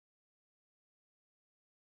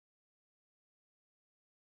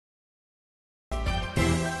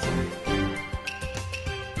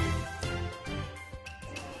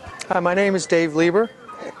Hi, my name is Dave Lieber,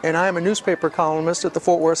 and I am a newspaper columnist at the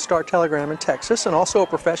Fort Worth Star-Telegram in Texas, and also a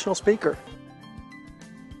professional speaker.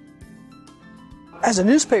 As a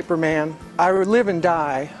newspaper man, I live and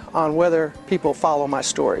die on whether people follow my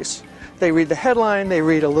stories. They read the headline, they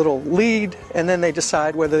read a little lead, and then they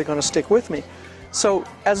decide whether they're going to stick with me. So,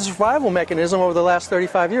 as a survival mechanism over the last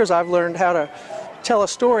 35 years, I've learned how to tell a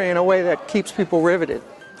story in a way that keeps people riveted.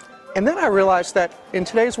 And then I realized that in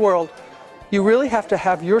today's world, you really have to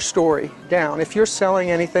have your story down. If you're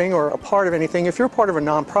selling anything or a part of anything, if you're part of a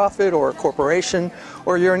nonprofit or a corporation,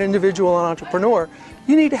 or you're an individual entrepreneur,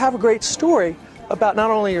 you need to have a great story about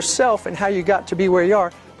not only yourself and how you got to be where you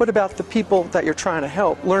are, but about the people that you're trying to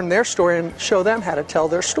help. Learn their story and show them how to tell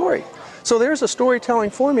their story. So there's a storytelling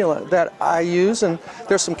formula that I use, and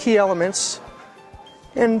there's some key elements.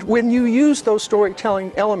 And when you use those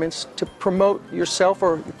storytelling elements to promote yourself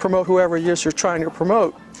or promote whoever it is you're trying to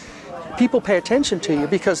promote, people pay attention to you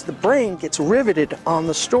because the brain gets riveted on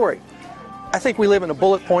the story. I think we live in a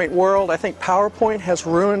bullet point world. I think PowerPoint has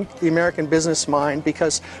ruined the American business mind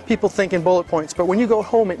because people think in bullet points. But when you go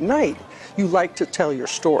home at night, you like to tell your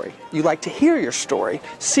story. You like to hear your story,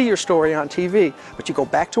 see your story on TV. But you go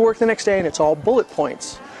back to work the next day and it's all bullet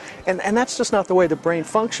points. And that's just not the way the brain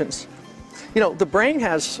functions. You know, the brain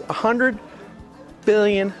has 100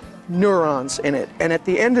 billion neurons in it, and at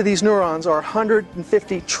the end of these neurons are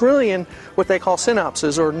 150 trillion what they call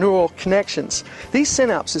synapses, or neural connections. These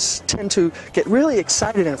synapses tend to get really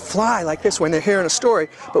excited and fly like this when they're hearing a story,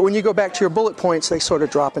 but when you go back to your bullet points, they sort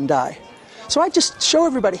of drop and die. So I just show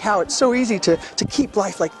everybody how it's so easy to keep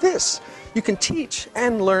life like this. You can teach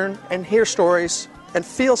and learn and hear stories and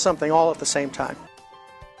feel something all at the same time.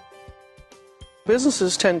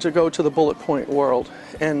 Businesses tend to go to the bullet point world,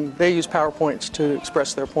 and they use PowerPoints to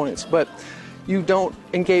express their points, but you don't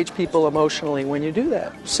engage people emotionally when you do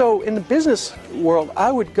that. So in the business world,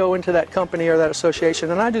 I would go into that company or that association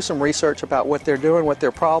and I do some research about what they're doing, what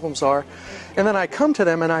their problems are, and then I come to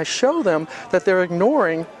them and I show them that they're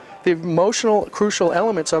ignoring the emotional, crucial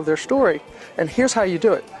elements of their story. And here's how you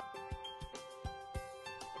do it.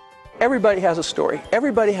 Everybody has a story.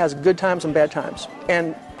 Everybody has good times and bad times.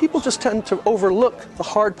 And people just tend to overlook the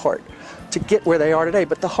hard part to get where they are today.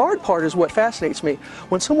 But the hard part is what fascinates me.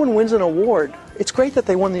 When someone wins an award, it's great that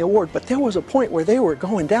they won the award, but there was a point where they were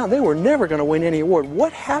going down. They were never going to win any award.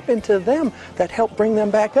 What happened to them that helped bring them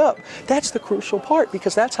back up? That's the crucial part,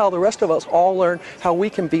 because that's how the rest of us all learn how we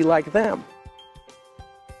can be like them.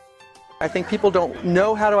 I think people don't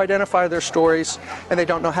know how to identify their stories, and they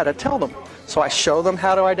don't know how to tell them. So I show them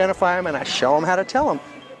how to identify them, and I show them how to tell them.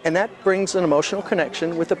 And that brings an emotional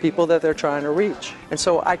connection with the people that they're trying to reach. And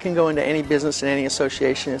so I can go into any business and any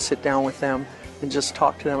association and sit down with them and just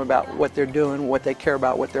talk to them about what they're doing, what they care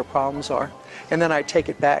about, what their problems are. And then I take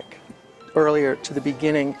it back earlier to the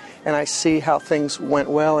beginning, and I see how things went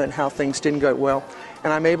well and how things didn't go well.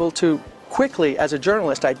 And I'm able to quickly, as a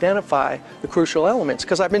journalist, identify the crucial elements,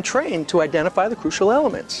 because I've been trained to identify the crucial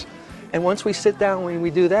elements. And once we sit down and we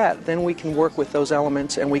do that, then we can work with those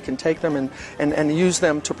elements and we can take them and use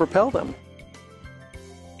them to propel them.